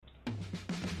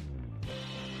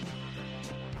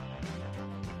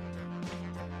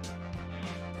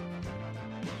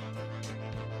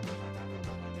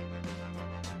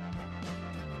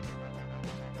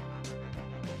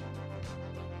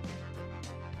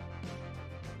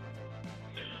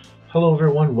Hello,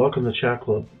 everyone. Welcome to Chat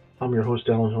Club. I'm your host,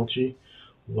 Alan Hilchey.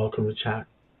 Welcome to Chat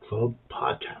Club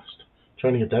Podcast.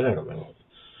 Trying to get that out of my mouth.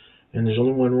 And there's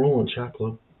only one rule in Chat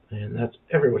Club, and that's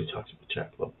everybody talks about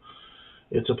Chat Club.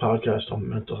 It's a podcast on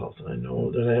mental health, and I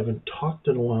know that I haven't talked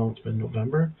in a while. It's been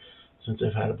November since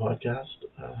I've had a podcast.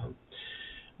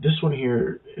 This one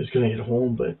here is going to hit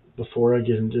home, but before I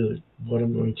get into what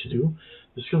I'm going to do,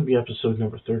 this is going to be episode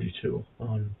number 32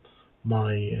 on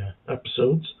my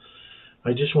episodes.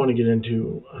 I just want to get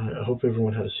into, I hope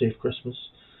everyone had a safe Christmas.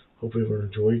 Hope everyone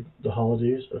enjoyed the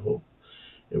holidays. I hope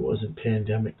it wasn't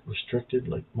pandemic restricted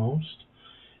like most.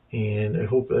 And I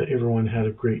hope that everyone had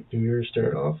a great New Year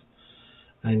start off.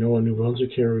 I know in New Brunswick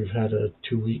here we've had a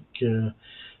 2 week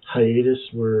hiatus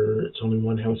where it's only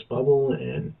one house bubble,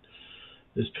 and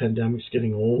this pandemic's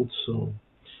getting old. So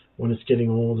when it's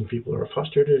getting old and people are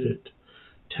frustrated, it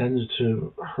tends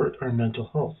to hurt our mental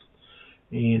health.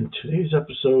 In today's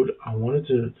episode, I wanted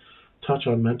to touch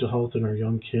on mental health in our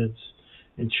young kids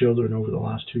and children over the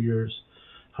last 2 years,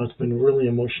 how it's been really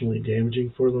emotionally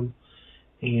damaging for them,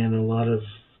 and a lot of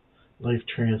life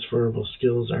transferable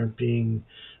skills aren't being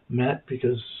met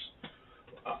because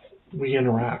we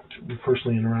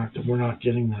personally interact, and we're not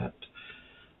getting that.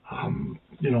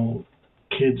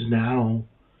 Kids now,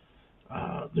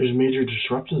 there's major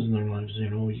disruptions in their lives.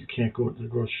 You can't go to the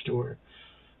grocery store,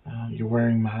 you're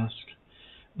wearing masks.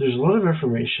 There's a lot of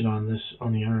information on this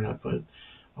on the internet, but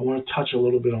I want to touch a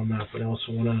little bit on that. But I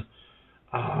also want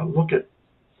to look at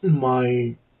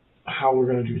how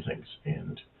we're going to do things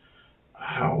and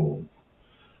how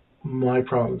my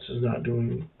province is not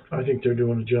doing. I think they're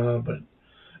doing a job, but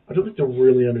I don't think they're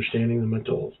really understanding the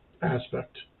mental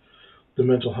aspect, the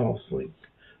mental health. Like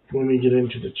when we get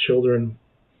into the children,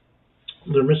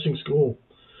 they're missing school.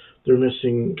 They're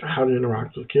missing how to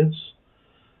interact with kids.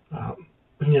 Um,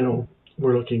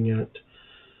 we're looking at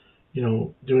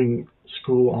doing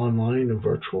school online and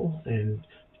virtual, and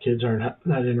kids aren't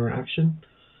that interaction.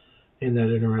 And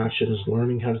that interaction is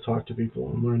learning how to talk to people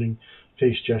and learning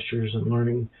face gestures and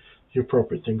learning the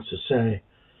appropriate things to say.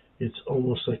 It's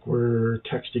almost like we're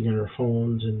texting on our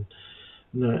phones and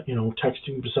not,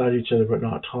 texting beside each other but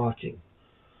not talking.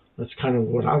 That's kind of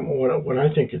what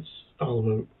I think it's all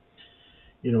about.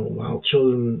 While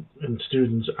children and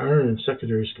students are in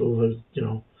secondary school, have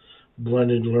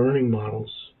blended learning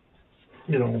models,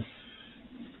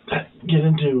 that get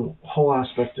into whole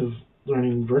aspect of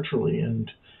learning virtually, and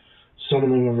some of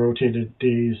them have rotated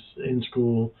days in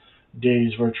school,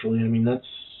 days virtually. I mean, that's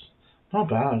not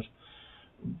bad,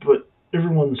 but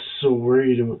everyone's so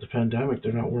worried about the pandemic,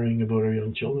 they're not worrying about our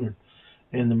young children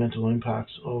and the mental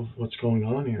impacts of what's going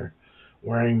on here.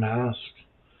 Wearing masks,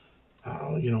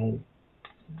 uh, you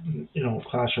know,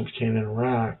 classrooms can't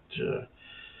interact.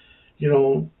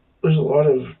 There's a lot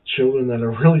of children that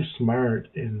are really smart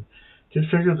and can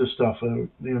figure this stuff out.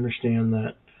 They understand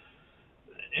that,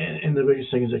 and the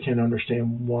biggest thing is they can't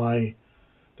understand why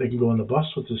they can go on the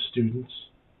bus with the students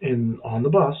and on the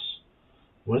bus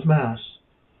with masks,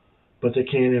 but they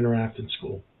can't interact in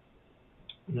school.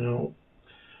 Now,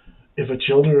 if a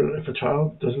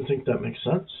child doesn't think that makes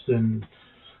sense, then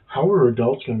how are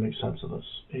adults going to make sense of this?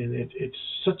 And it's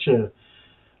such a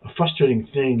frustrating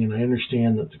thing, and I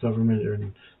understand that the government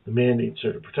and the mandates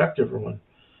are to protect everyone,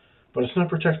 but it's not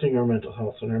protecting our mental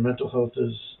health, and our mental health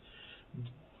is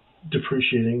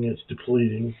depreciating, it's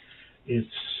depleting, it's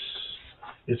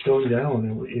it's going down,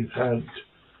 and we've had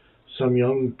some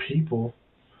young people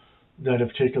that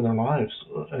have taken their lives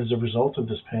as a result of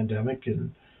this pandemic,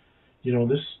 and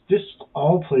this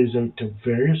all plays out to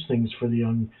various things for the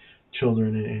young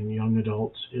children and young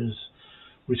adults. Is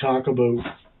we talk about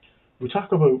we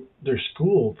talk about their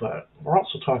school, but we're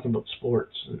also talking about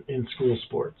sports and in school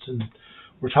sports, and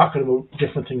we're talking about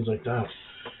different things like that.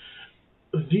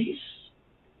 These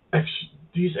ex,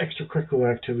 these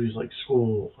extracurricular activities like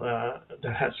school,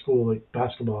 that had school like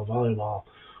basketball, volleyball,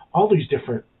 all these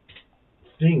different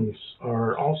things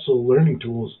are also learning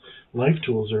tools, life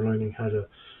tools. They're learning how to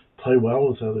play well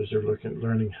with others. They're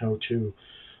learning how to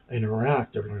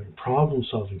interact. They're learning problem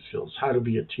solving skills, how to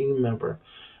be a team member,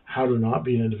 how to not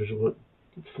be an individual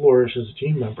but flourish as a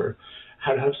team member,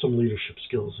 how to have some leadership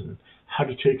skills, and how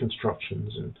to take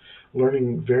instructions, and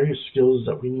learning various skills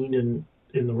that we need in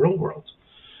the real world.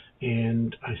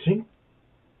 And I think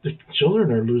the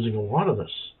children are losing a lot of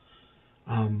this.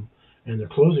 Um, and they're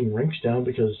closing rinks down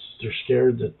because they're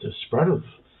scared that the spread of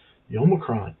the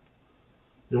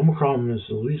the Omicron is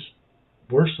the least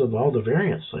worst of all the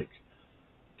variants. Like,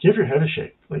 give your head a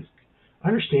shake. Like, I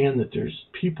understand that there's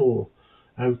people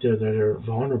out there that are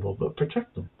vulnerable, but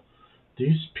protect them.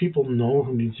 These people know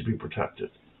who needs to be protected.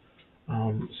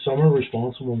 Some are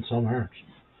responsible and some aren't.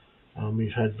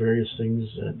 We've had various things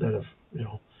that have,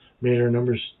 made our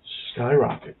numbers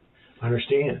skyrocket. I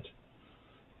understand.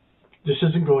 This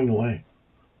isn't going away.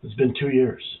 It's been 2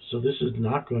 years, so this is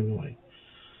not going away.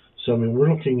 So I mean,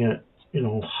 we're looking at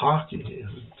hockey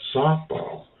and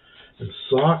softball and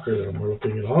soccer, and we're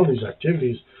looking at all these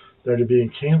activities that are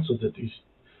being canceled. That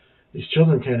these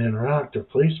children can't interact or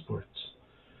play sports.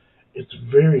 It's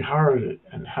very hard,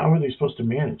 and how are they supposed to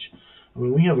manage? I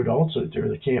mean, we have adults out there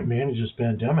that can't manage this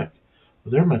pandemic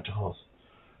with their mental health,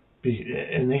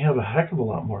 and they have a heck of a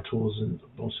lot more tools than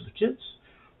most of the kids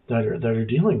that are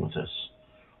dealing with this.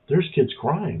 There's kids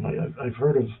crying. I've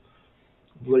heard of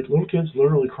like little kids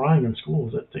literally crying in school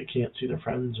that they can't see their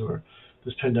friends or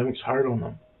this pandemic's hard on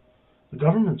them. The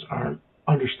governments aren't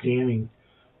understanding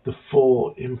the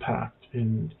full impact,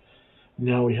 and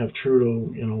now we have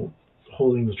Trudeau,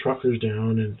 holding the truckers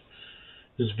down and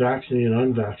this vaccinated and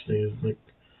unvaccinated. Like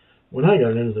when I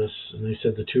got into this, and they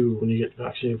said when you get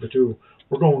vaccinated for two,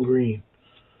 we're going green.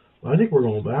 Well, I think we're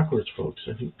going backwards, folks.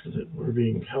 I think that we're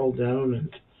being held down,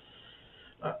 and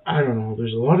I don't know.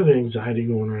 There's a lot of anxiety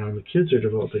going around. The kids are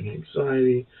developing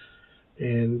anxiety,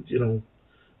 and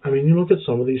I mean, you look at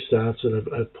some of these stats that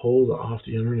I've pulled off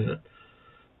the internet,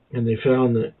 and they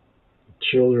found that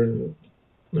children,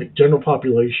 like general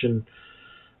population,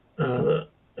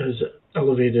 has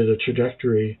elevated a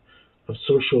trajectory of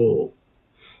social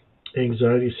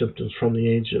anxiety symptoms from the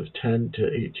age of 10 to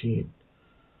 18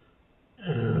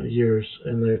 years,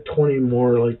 and they're 20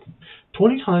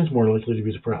 times more likely to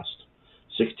be depressed,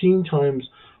 16 times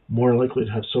more likely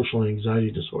to have social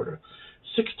anxiety disorder,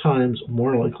 6 times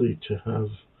more likely to have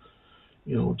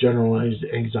generalized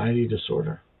anxiety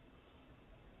disorder.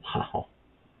 Wow,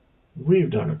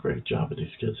 we've done a great job with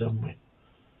these kids, haven't we?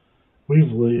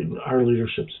 Our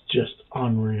leadership's just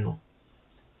unreal.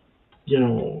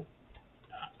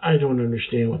 I don't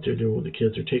understand what they're doing with the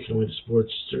kids. They're taking away the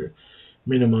sports. They're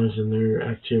minimizing their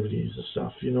activities and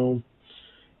stuff.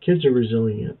 Kids are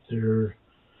resilient. And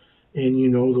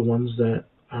the ones that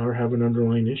are having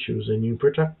underlying issues, and you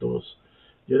protect those.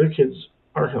 The other kids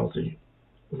are healthy.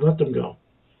 Let them go.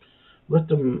 Let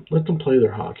them play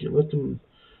their hockey. Let them.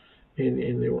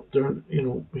 And they're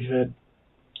we've had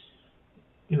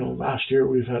last year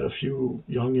we've had a few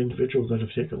young individuals that have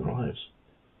taken their lives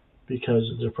because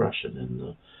of depression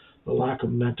and the lack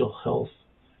of mental health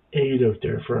aid out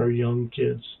there for our young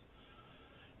kids.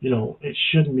 It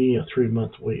shouldn't be a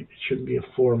 3-month wait. It shouldn't be a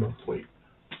 4-month wait.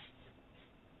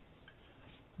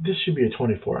 This should be a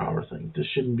 24-hour thing. This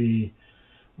shouldn't be,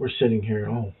 we're sitting here,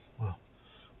 oh, well,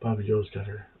 Bobby Joe's got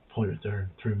her appointment there in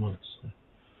 3 months.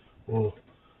 Well,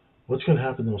 what's going to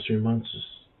happen in those 3 months is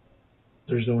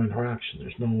there's no interaction.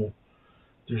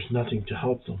 There's nothing to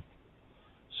help them.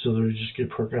 So they just get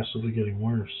progressively getting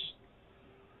worse.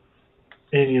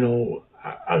 And,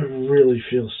 I really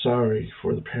feel sorry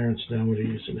for the parents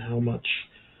nowadays and how much,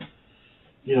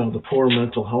 the poor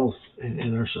mental health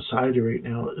in our society right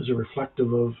now is a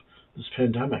reflective of this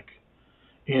pandemic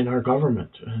and our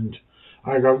government. And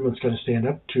our government's got to stand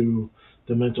up to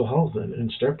the mental health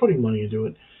and start putting money into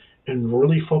it and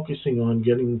really focusing on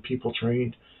getting people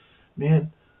trained.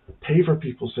 Man, pay for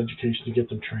people's education to get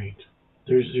them trained.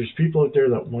 There's people out there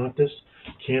that want this,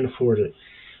 can't afford it.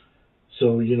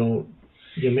 So,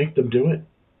 you make them do it,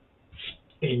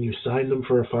 and you sign them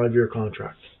for a 5-year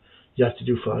contract. You have to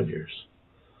do 5 years.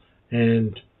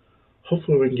 And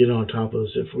hopefully we can get on top of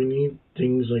this. If we need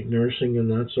things like nursing and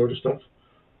that sort of stuff,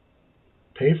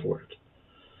 pay for it.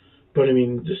 But I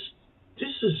mean, this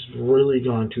has really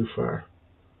gone too far.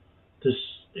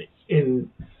 And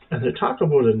they talk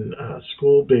about a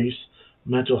school-based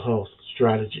mental health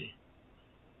strategy.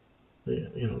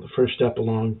 The first step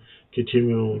along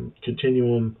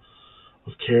continuum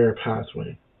of care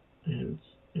pathway, and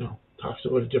talks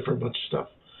about a different bunch of stuff.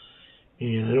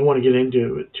 And I don't want to get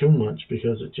into it too much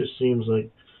because it just seems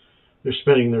like they're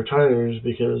spinning their tires,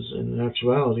 because in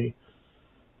actuality,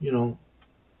 in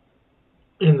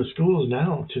the schools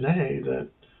now today, that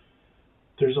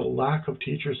there's a lack of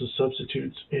teachers and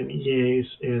substitutes and EAs,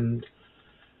 and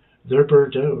they're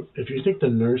burnt out. If you think the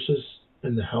nurses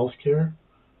and the healthcare,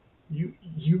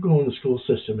 you go in the school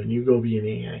system and you go be an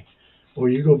EA, or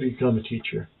you go become a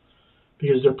teacher,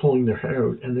 because they're pulling their hair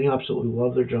out and they absolutely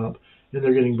love their job, and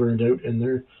they're getting burned out, and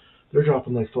they're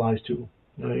dropping like flies too.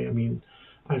 I mean,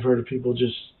 I've heard of people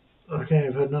just, okay,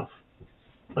 I've had enough.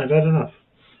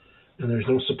 And there's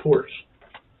no support.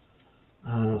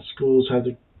 Schools have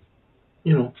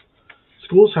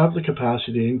the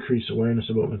capacity to increase awareness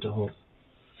about mental health.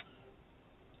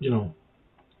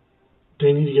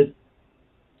 They need to get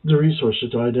the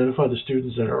resources to identify the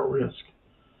students that are at risk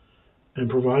and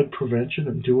provide prevention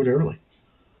and do it early.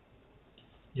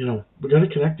 We got to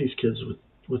connect these kids with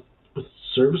with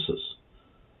services.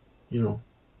 You know,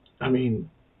 I mean,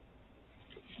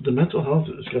 the mental health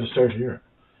has got to start here,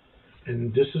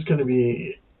 and this is going to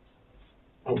be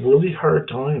a really hard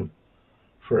time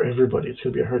for everybody. It's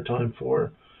going to be a hard time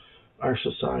for our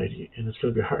society, and it's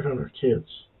going to be hard on our kids.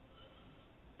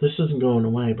 This isn't going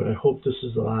away, but I hope this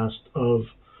is the last of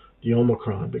the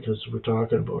Omicron, because we're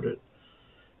talking about it,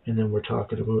 and then we're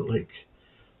talking about, like,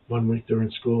 1 week they're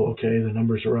in school. Okay, the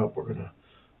numbers are up. We're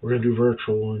gonna do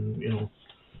virtual, and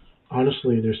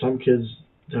honestly, there's some kids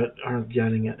that aren't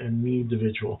getting it and need the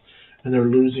visual, and they're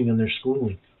losing in their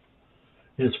schooling.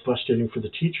 And it's frustrating for the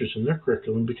teachers in their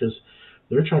curriculum, because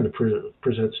they're trying to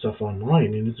present stuff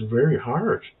online, and it's very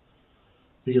hard,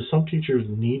 because some teachers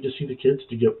need to see the kids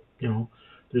to get,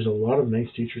 there's a lot of nice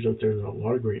teachers out there, and a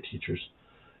lot of great teachers,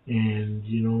 and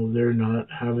they're not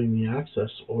having the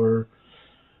access, or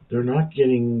they're not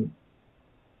getting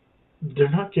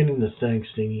the thanks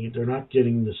they need. They're not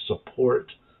getting the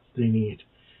support they need.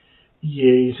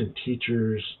 EAs and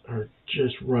teachers are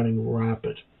just running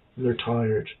rapid. They're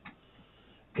tired.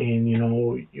 And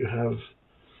you have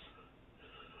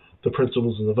the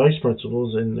principals and the vice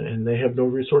principals, and they have no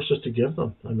resources to give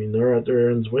them. I mean, they're at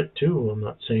their ends with too. I'm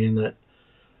not saying that.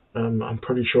 I'm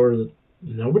pretty sure that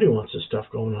nobody wants this stuff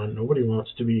going on. Nobody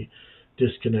wants to be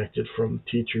disconnected from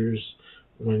teachers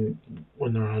when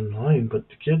they're online. But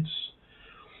the kids,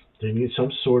 they need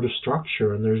some sort of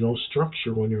structure, and there's no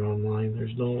structure when you're online.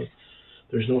 There's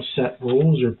no set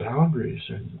rules or boundaries,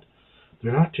 and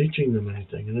they're not teaching them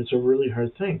anything. And it's a really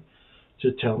hard thing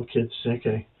to tell kids,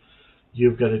 okay,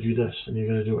 you've got to do this, and you're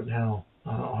going to do it now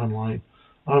online.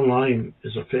 Online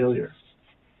is a failure.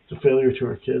 It's a failure to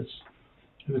our kids,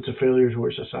 and it's a failure to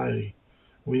our society.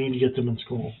 We need to get them in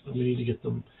school, and we need to get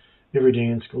them every day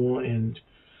in school, and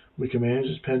we can manage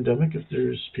this pandemic. If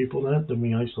there's people that, then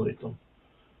we isolate them.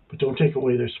 But don't take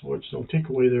away their sports. Don't take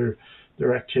away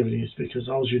their activities, because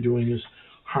all you're doing is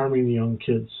harming the young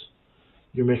kids.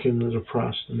 You're making them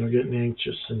depressed, and they're getting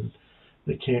anxious, and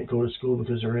they can't go to school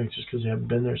because they're anxious, because they haven't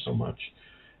been there so much,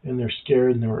 and they're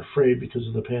scared and they're afraid because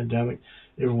of the pandemic.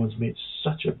 Everyone's made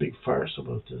such a big farce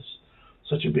about this,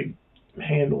 such a big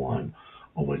handle on,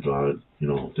 oh my God,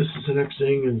 this is the next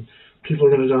thing, and people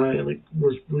are gonna die. And like,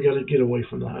 we got to get away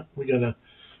from that. We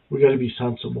gotta be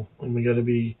sensible, and we got to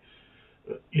be,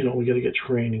 we got to get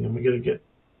training, and we got to get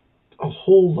a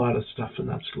whole lot of stuff in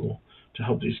that school to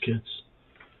help these kids.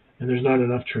 And there's not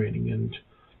enough training, and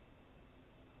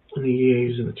the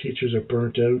EAs and the teachers are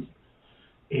burnt out,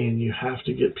 and you have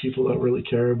to get people that really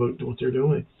care about what they're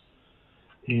doing.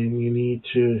 And you need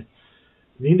to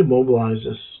mobilize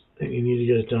this, and you need to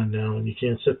get it done now. And you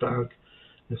can't sit back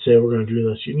and say, we're going to do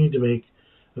this. You need to make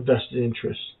a vested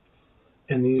interest.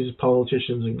 And these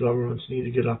politicians and governments need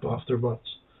to get up off their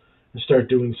butts and start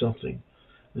doing something,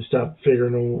 and stop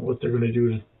figuring out what they're going to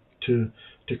do to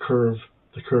curve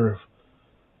the curve.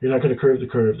 You're not going to curve the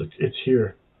curve. It's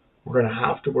here. We're going to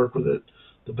have to work with it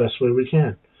the best way we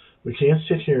can. We can't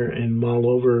sit here and mull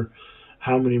over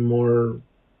how many more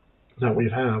that we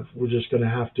have. We're just going to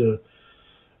have to.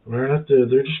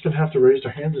 They're just going to have to raise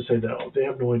their hands and say that they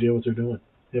have no idea what they're doing.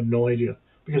 They have no idea,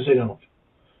 because they don't.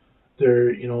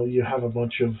 You have a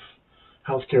bunch of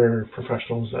healthcare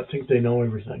professionals that think they know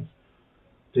everything.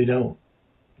 They don't.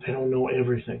 They don't know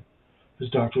everything.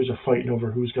 Because doctors are fighting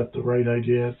over who's got the right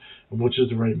idea and which is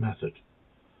the right method.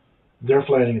 They're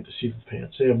flying at the seat of the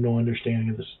pants. They have no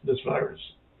understanding of this virus,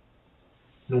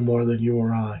 no more than you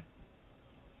or I.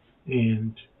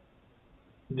 And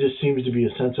this seems to be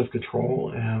a sense of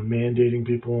control, mandating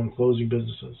people and closing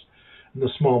businesses. And the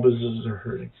small businesses are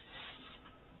hurting.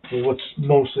 But what's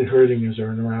mostly hurting is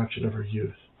our interaction of our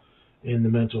youth and the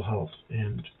mental health.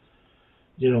 And,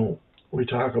 we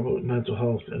talk about mental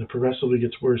health, and it progressively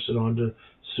gets worse and on to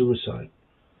suicide.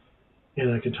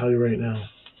 And I can tell you right now,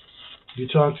 you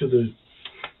talk to the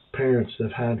parents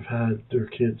that have had their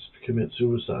kids commit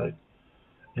suicide,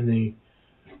 and they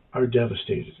are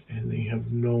devastated, and they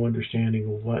have no understanding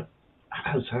of what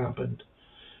has happened.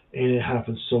 And it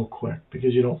happens so quick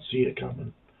because you don't see it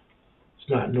coming. It's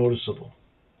not noticeable.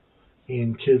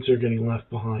 And kids are getting left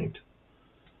behind.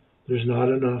 There's not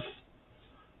enough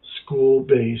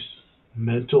school-based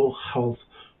mental health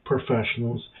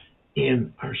professionals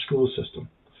in our school system.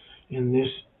 And this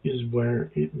is where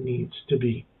it needs to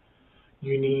be.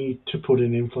 You need to put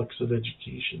an influx of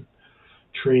education,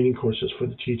 training courses for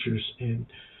the teachers and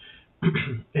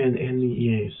and the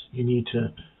EAs. You need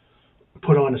to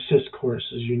put on assist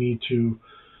courses. You need to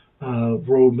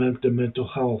roadmap to mental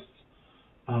health.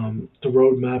 The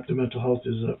roadmap to mental health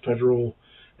is a federal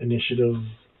initiative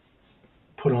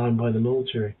put on by the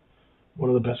military. One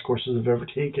of the best courses I've ever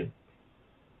taken.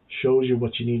 Shows you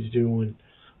what you need to do and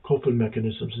coping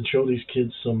mechanisms, and show these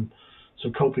kids some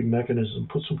coping mechanisms.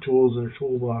 Put some tools in their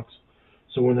toolbox,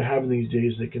 so when they're having these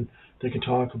days, they can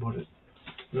talk about it.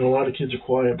 And a lot of kids are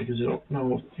quiet because they don't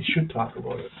know if they should talk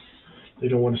about it. They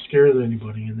don't want to scare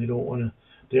anybody, and they don't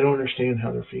understand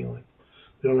how they're feeling.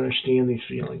 They don't understand these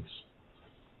feelings.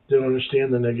 They don't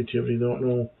understand the negativity. They don't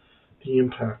know the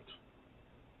impact.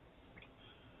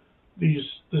 This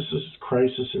is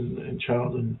crisis in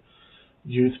child and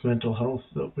youth mental health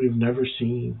that we've never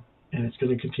seen, and it's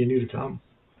going to continue to come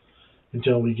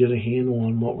until we get a handle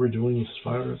on what we're doing with this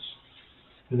virus.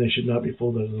 And they should not be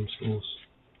pulled out of them schools.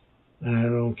 And I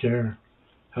don't care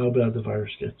how bad the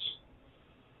virus gets.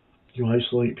 You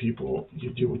isolate people, you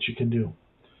do what you can do.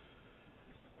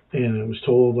 And I was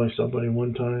told by somebody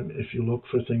one time, if you look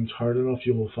for things hard enough,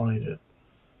 you will find it.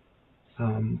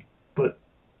 But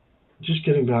just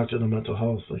getting back to the mental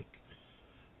health, like,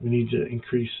 we need to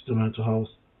increase the mental health,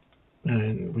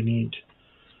 and we need,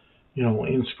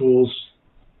 in schools,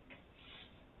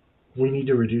 we need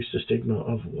to reduce the stigma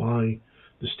of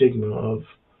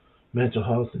mental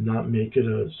health, and not make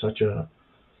it such a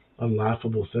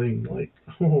laughable thing. Like,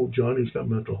 oh, Johnny's got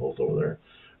mental health over there,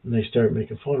 and they start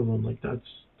making fun of him. Like, that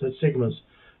stigma's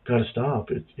got to stop.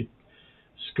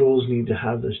 Schools need to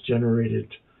have this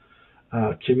generated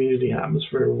community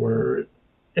atmosphere where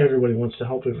everybody wants to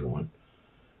help everyone,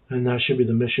 and that should be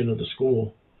the mission of the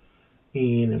school.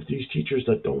 And if these teachers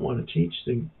that don't want to teach,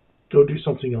 then go do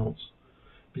something else.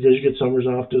 Because you get summers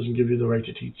off doesn't give you the right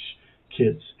to teach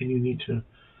kids, and you need to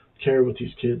care with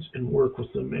these kids and work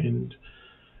with them, and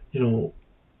you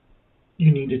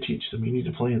need to teach them. You need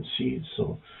to plant seeds,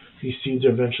 so these seeds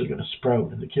are eventually going to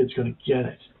sprout, and the kid's going to get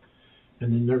it,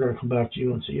 and then they're going to come back to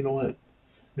you and say, you know what,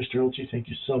 Mr. Ilchi, thank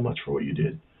you so much for what you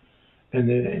did. And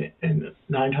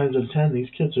 9 times out of 10, these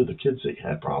kids are the kids that you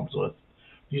had problems with.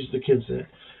 These are the kids that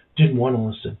didn't want to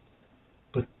listen,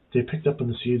 but they picked up on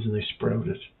the seeds and they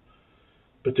sprouted.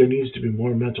 But there needs to be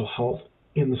more mental health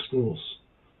in the schools.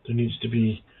 There needs to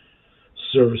be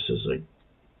services like,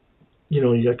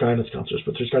 you got guidance counselors,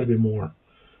 but there's got to be more.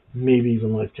 Maybe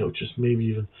even life coaches, maybe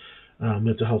even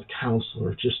mental health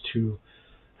counselor, just to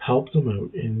help them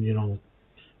out.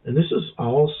 And this is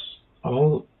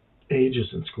all ages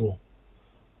in school,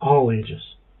 all ages.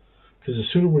 Because the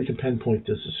sooner we can pinpoint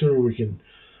this, the sooner we can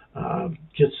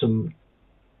get some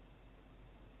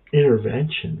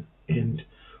intervention and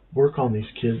work on these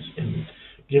kids and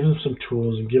give them some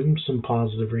tools and give them some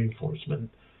positive reinforcement.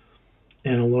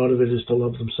 And a lot of it is to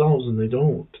love themselves, and they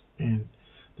don't. And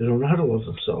they don't know how to love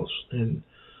themselves. And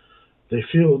they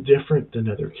feel different than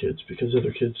other kids because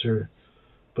other kids are...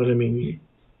 But I mean,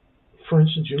 for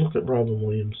instance, you look at Robin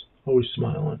Williams, always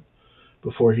smiling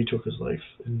before he took his life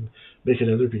and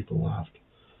making other people laugh.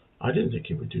 I didn't think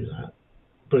he would do that.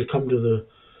 But it come to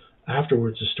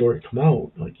afterwards, the story come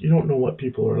out. Like, you don't know what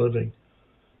people are living.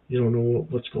 You don't know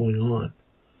what's going on.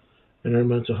 And our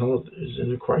mental health is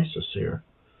in a crisis here.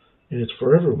 And it's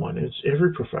for everyone. It's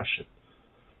every profession.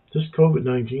 This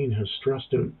COVID-19 has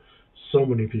stressed out so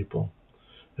many people.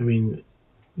 I mean,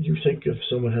 you think if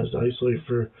someone has to isolate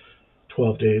for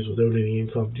 12 days without any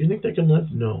income, do you think they can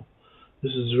live? No.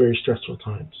 This is very stressful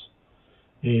times.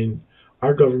 And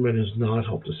our government has not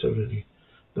helped us out any.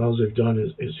 All they've done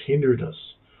is hindered us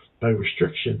by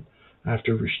restriction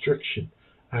after restriction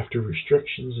after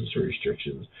restrictions and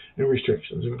restrictions and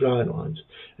restrictions and guidelines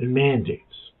and mandates.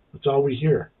 That's all we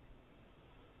hear.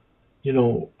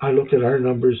 I look at our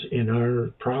numbers in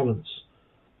our province,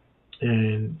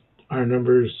 and our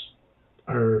numbers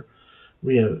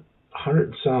we have 100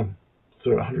 and some,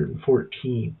 so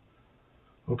 114.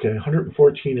 Okay,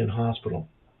 114 in hospital,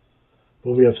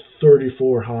 but we have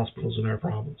 34 hospitals in our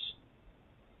province.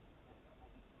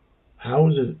 How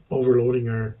is it overloading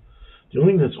the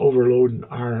only thing that's overloading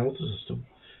our health system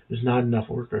is not enough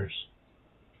workers.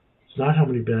 It's not how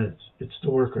many beds, it's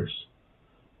the workers.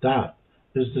 That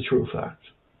is the true fact.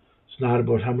 It's not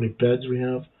about how many beds we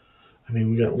have. I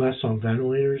mean, we got less on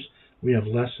ventilators, we have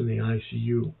less in the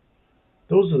ICU.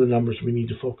 Those are the numbers we need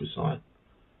to focus on.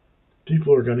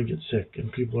 People are going to get sick,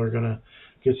 and people are going to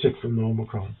get sick from the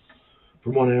Omicron.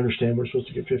 From what I understand, we're supposed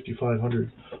to get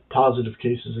 5,500 positive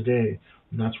cases a day,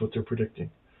 and that's what they're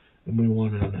predicting. And we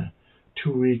want on a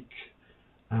 2-week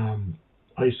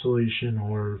isolation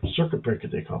or circuit breaker,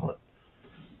 they call it.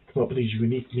 Come up with these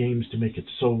unique names to make it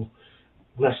so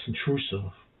less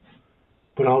intrusive.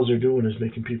 But all they're doing is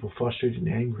making people frustrated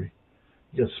and angry.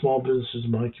 You got small businesses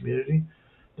in my community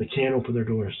that can't open their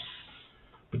doors.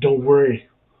 But don't worry,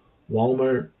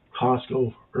 Walmart,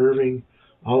 Costco, Irving,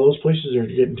 all those places are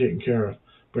getting taken care of.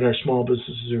 But our small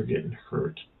businesses are getting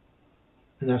hurt.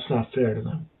 And that's not fair to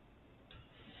them.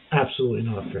 Absolutely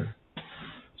not fair.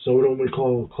 So why don't we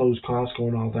close Costco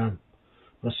and all them?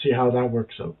 Let's see how that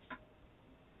works out.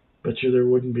 Bet you there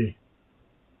wouldn't be.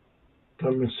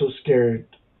 Government's so scared,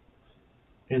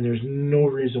 and there's no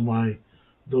reason why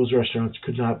those restaurants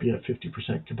could not be at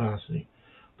 50% capacity.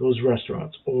 Those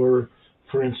restaurants, or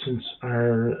for instance,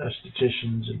 our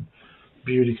estheticians and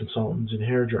beauty consultants and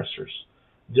hairdressers,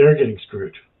 they're getting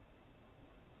screwed.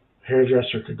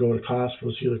 Hairdresser could go to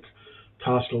Costco, see the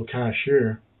Costco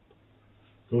cashier,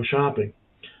 go shopping.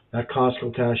 That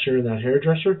Costco cashier and that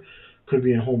hairdresser could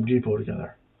be in Home Depot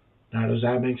together. Now, does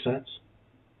that make sense?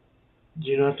 Do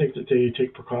you not think that they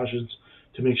take precautions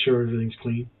to make sure everything's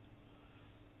clean?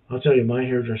 I'll tell you, my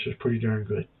hairdresser's pretty darn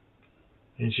good,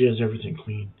 and she has everything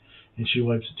clean, and she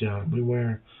wipes it down. We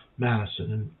wear masks,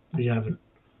 and we haven't.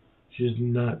 She has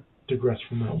not digressed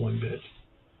from that one bit.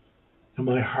 And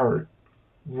my heart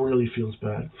really feels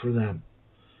bad for them.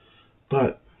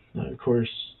 But of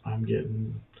course, I'm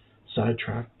getting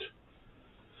sidetracked.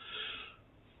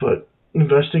 But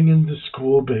investing in the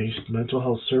school-based mental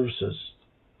health services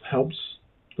helps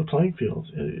the playing field.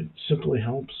 It simply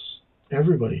helps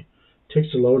everybody. It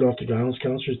takes the load off the guidance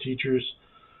counselors, teachers,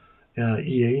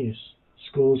 EAs.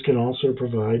 Schools can also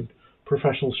provide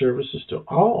professional services to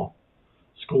all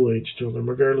school-age children,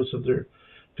 regardless of their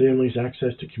families'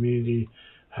 access to community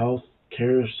health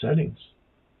care settings.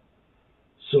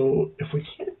 So if we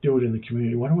can't do it in the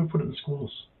community, why don't we put it in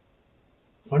schools?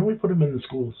 Why don't we put them in the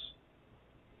schools?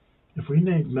 If we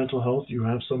need mental health, you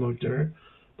have some out there,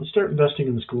 but start investing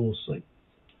in the schools. Like,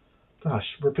 gosh,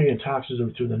 we're paying taxes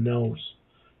out through the nose,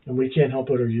 and we can't help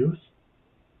out our youth?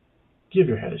 Give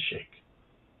your head a shake.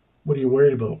 What are you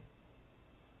worried about?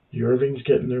 The Irvings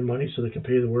getting their money so they can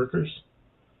pay the workers?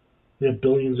 They have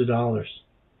billions of dollars,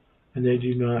 and they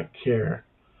do not care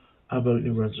about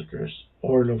New Brunswickers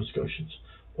or Nova Scotians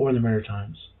or the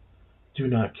Maritimes. Do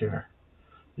not care.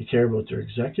 They care about their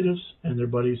executives and their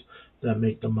buddies that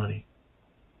make the money.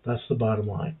 That's the bottom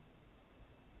line.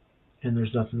 And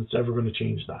there's nothing that's ever going to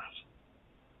change that.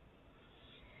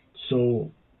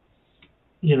 So,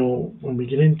 when we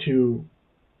get into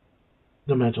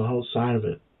the mental health side of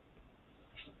it,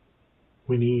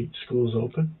 we need schools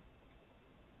open.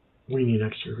 We need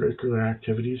extracurricular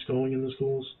activities going in the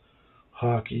schools.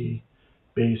 Hockey,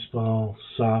 baseball,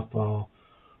 softball,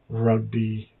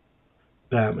 rugby,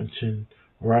 badminton,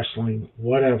 wrestling,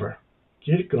 whatever.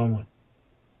 Get it going.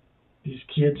 These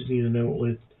kids need an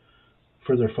outlet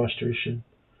for their frustration.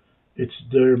 It's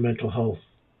their mental health.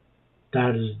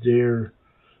 That is their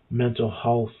mental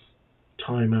health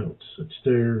timeouts. It's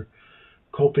their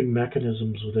coping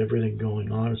mechanisms with everything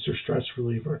going on. It's their stress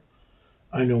reliever.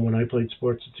 I know when I played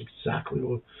sports, it's exactly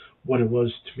what it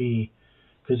was to me,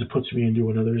 because it puts me into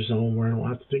another zone where I don't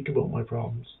have to think about my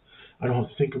problems. I don't have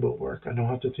to think about work. I don't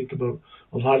have to think about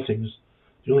a lot of things.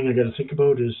 The only thing I got to think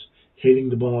about is hitting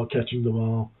the ball, catching the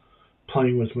ball,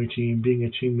 playing with my team, being a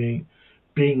teammate,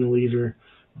 being a leader,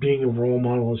 being a role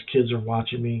model as kids are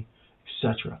watching me,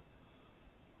 etc.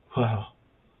 Wow.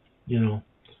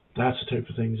 That's the type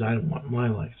of things I don't want in my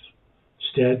life.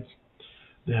 Instead,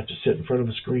 they have to sit in front of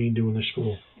a screen doing their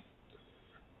school.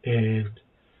 And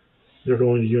they're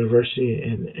going to university,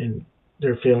 and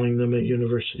they're failing them at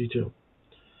university too.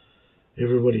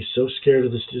 Everybody's so scared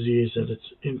of this disease that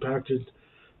it's impacted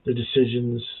the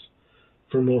decisions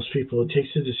for most people. It takes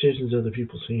the decisions out of the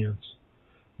people's hands,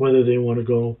 whether they want to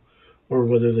go or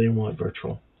whether they want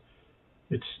virtual.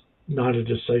 It's not a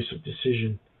decisive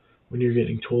decision when you're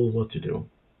getting told what to do.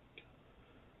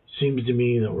 Seems to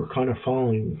me that we're kind of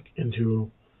falling into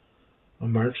a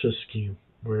Marxist scheme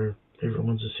where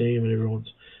everyone's the same and everyone's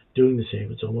doing the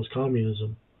same. It's almost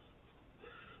communism.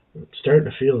 I'm starting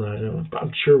to feel that.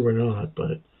 I'm sure we're not,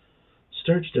 but it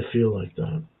starts to feel like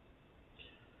that.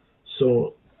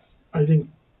 So I think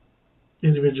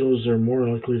individuals are more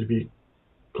likely to be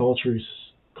culturally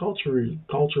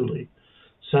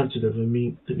sensitive and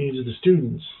meet the needs of the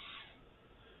students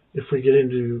if we get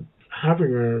into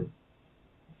having our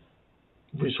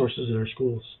resources in our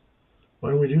schools.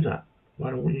 Why don't we do that? Why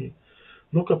don't we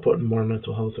look at putting more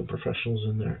mental health and professionals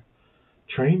in there?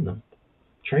 Train them.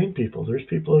 Train people. There's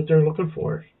people out there looking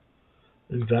for it.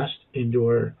 Invest into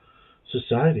our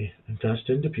society. Invest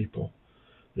into people.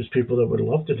 There's people that would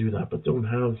love to do that but don't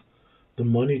have the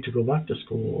money to go back to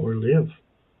school or live.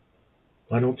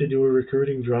 Why don't they do a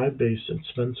recruiting drive base and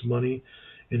spend some money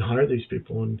and hire these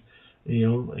people, and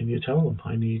you tell them,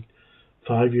 I need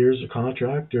 5 years of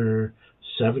contract or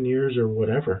 7 years or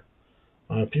whatever.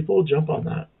 People will jump on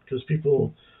that because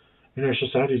people in our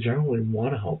society generally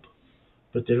want to help,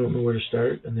 but they don't know where to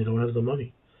start and they don't have the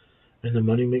money. and the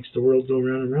money makes the world go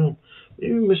round and round.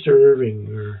 Maybe Mr. Irving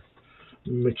or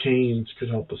McCain's could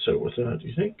help us out with that. Do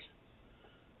you think?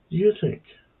 Do you think?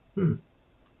 Hmm.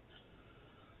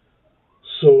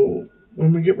 So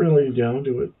when we get really down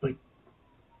to it, like,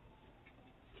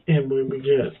 and when we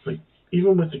get like,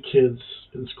 even with the kids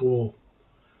in school,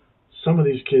 some of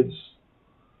these kids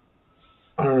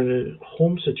are in a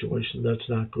home situation that's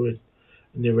not good,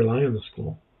 and they rely on the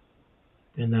school,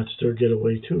 and that's their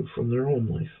getaway too from their home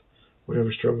life,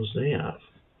 whatever struggles they have.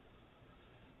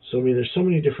 So I mean, there's so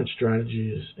many different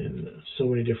strategies and so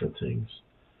many different things,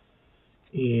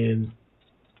 and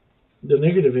the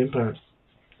negative impact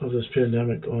of this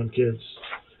pandemic on kids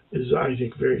is, I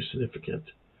think, very significant.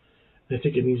 I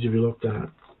think it needs to be looked at,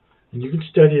 and you can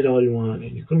study it all you want,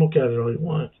 and you can look at it all you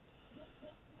want,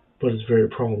 but it's very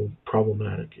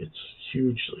problematic. It's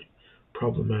hugely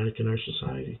problematic in our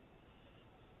society.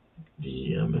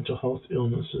 The mental health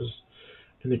illnesses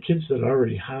and the kids that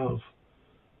already have,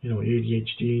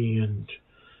 ADHD and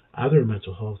other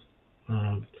mental health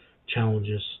um,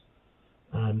 challenges.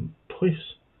 Please,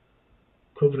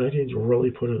 COVID-19's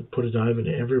really put a dive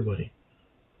into everybody.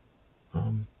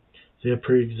 Um, they have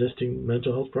pre-existing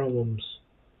mental health problems,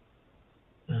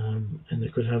 and they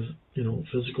could have,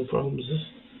 physical problems.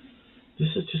 This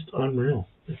is just unreal.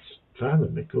 It's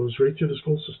fathom. It goes right through the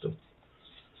school system.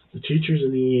 The teachers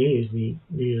and the EAs need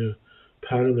a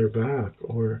pat on their back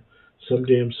or some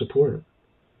damn support,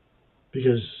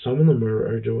 because some of them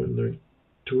are doing their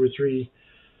 2 or 3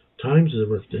 times the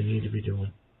work they need to be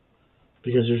doing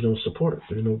because there's no support.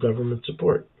 There's no government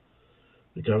support.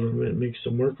 The government makes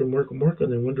them work and work and work,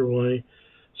 and they wonder why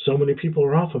so many people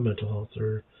are off of mental health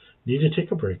or need to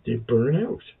take a break. They burn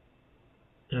out.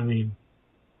 I mean,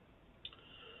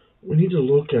 we need to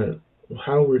look at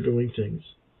how we're doing things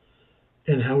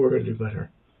and how we're going to do better.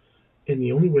 And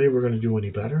the only way we're going to do any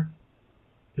better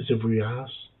is if we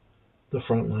ask the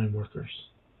frontline workers,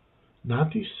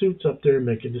 not these suits up there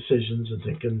making decisions and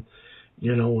thinking,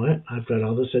 you know what, I've got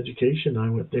all this education, I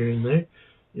went there and there.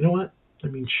 You know what? I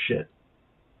mean shit.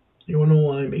 You want to know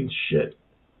why I mean shit?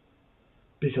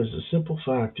 Because the simple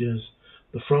fact is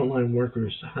the frontline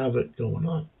workers have it going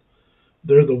on.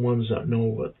 They're the ones that know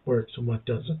what works and what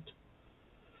doesn't.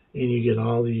 And you get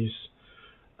all these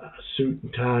suit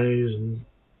and ties and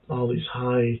all these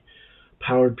high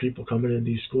powered people coming into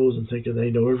these schools and thinking they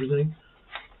know everything.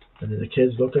 And then the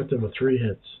kids look at them with 3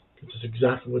 hits. This is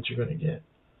exactly what you're going to get.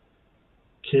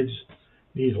 Kids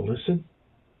need to listen.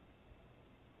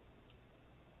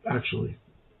 Actually,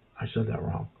 I said that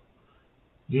wrong.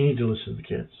 You need to listen to the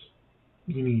kids.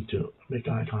 You need to make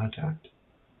eye contact.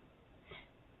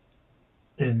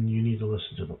 And you need to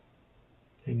listen to them.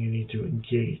 And you need to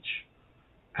engage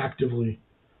actively.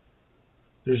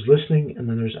 There's listening, and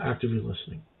then there's actively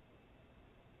listening.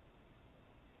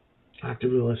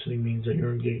 Actively listening means that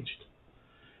you're engaged.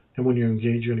 And when you're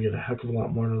engaged, you're going to get a heck of a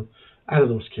lot more out of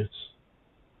those kids.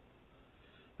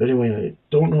 But anyway, I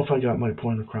don't know if I got my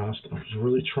point across. I was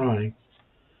really trying.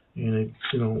 And,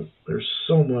 there's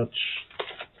so much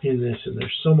in this, and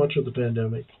there's so much of the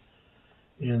pandemic.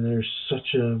 And there's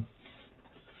such a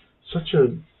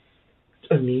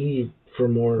need for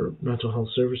more mental health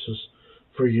services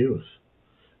for youth.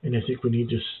 And I think we need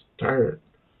to start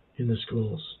in the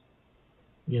schools.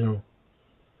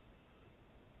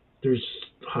 There's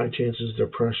high chances of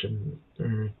depression.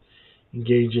 They're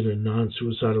engaged in a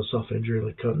non-suicidal self-injury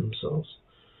like cutting themselves.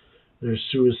 There's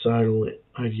suicidal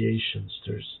ideations.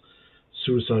 There's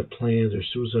suicide plans. There's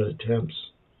suicide attempts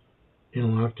in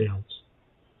lockdowns.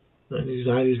 The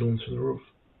anxiety is going through the roof.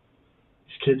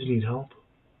 These kids need help.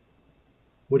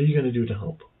 What are you going to do to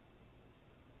help?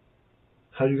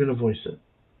 How are you going to voice it?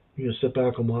 Are you going to sit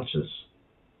back and watch this?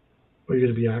 Or are you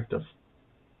going to be active?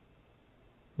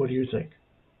 What do you think?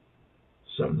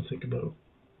 Something to think about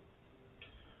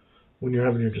when you're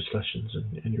having your discussions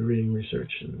and you're reading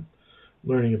research and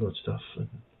learning about stuff, and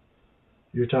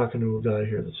you're talking to a guy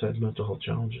here that's had mental health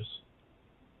challenges.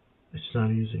 It's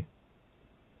not easy.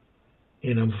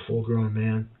 And I'm a full-grown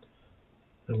man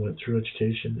that went through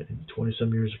education and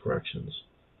 20-some years of corrections.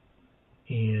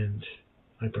 And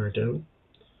I burnt out.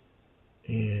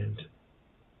 And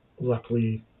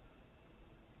luckily,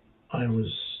 I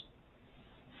was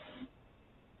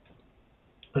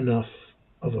enough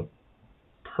of a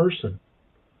person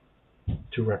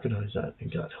to recognize that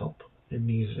and got help and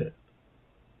needed it.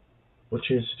 What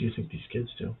chances do you think these kids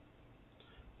do? Do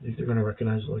you think they're going to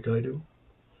recognize it like I do?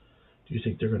 Do you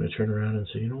think they're going to turn around and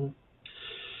say,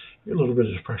 you're a little bit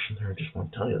of depression there, I just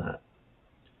want to tell you that.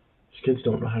 These kids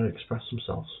don't know how to express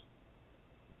themselves.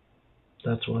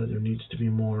 That's why there needs to be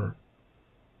more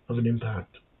of an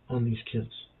impact on these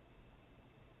kids.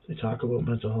 They talk about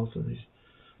mental health in these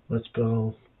Let's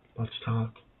Bell, Let's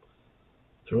Talk.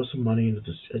 Throw some money into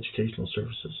this educational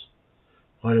services.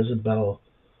 Why doesn't Bell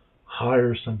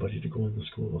hire somebody to go in the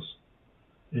schools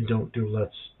and don't do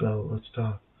Let's Bell, Let's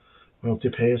Talk? Why don't they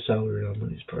pay a salary on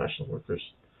these professional workers?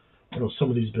 Why don't some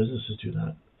of these businesses do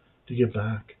that to give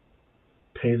back?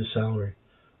 Pay the salary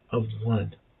of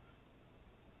one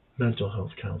mental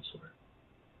health counselor.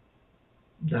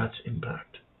 That's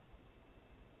impact.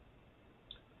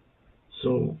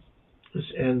 So this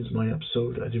ends my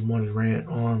episode. I didn't want to rant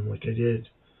on like I did.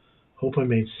 Hope I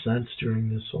made sense during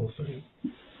this whole thing.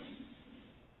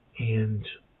 And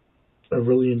I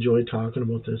really enjoyed talking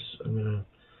about this. I'm going to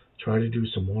try to do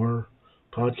some more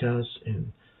podcasts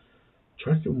and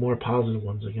try to do more positive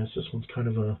ones. I guess this one's kind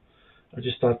of I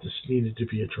just thought this needed to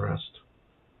be addressed.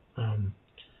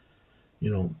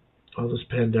 All this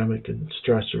pandemic and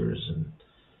stressors and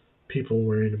people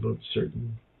worrying about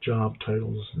certain job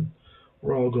titles, and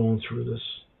we're all going through this.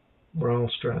 We're all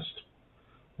stressed.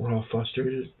 We're all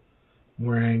frustrated.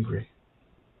 We're angry.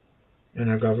 And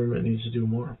our government needs to do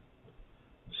more.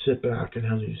 Sit back and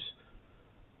have these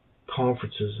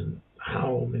conferences and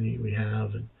how many we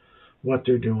have and what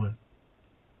they're doing.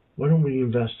 Why don't we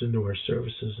invest into our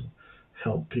services and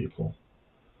help people?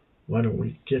 Why don't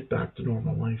we get back to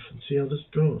normal life and see how this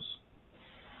goes?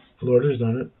 Florida's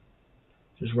done it.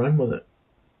 Just run with it.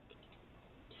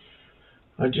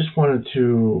 I just wanted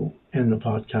to end the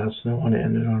podcast, and I want to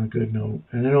end it on a good note.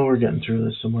 And I know we're getting through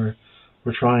this, and we're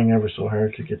trying ever so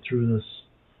hard to get through this.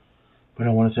 But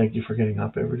I want to thank you for getting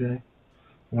up every day.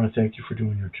 I want to thank you for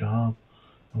doing your job.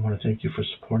 I want to thank you for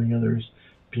supporting others,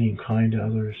 being kind to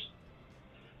others.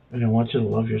 And I want you to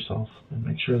love yourself and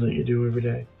make sure that you do every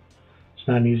day. It's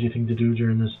not an easy thing to do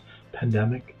during this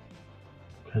pandemic,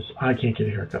 because I can't get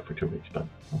a haircut for 2 weeks, but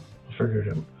I'll figure it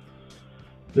out.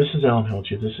 This is Alan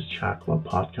Hilge. This is Chat Club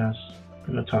Podcast.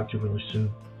 I'm going to talk to you really soon.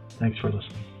 Thanks for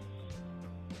listening.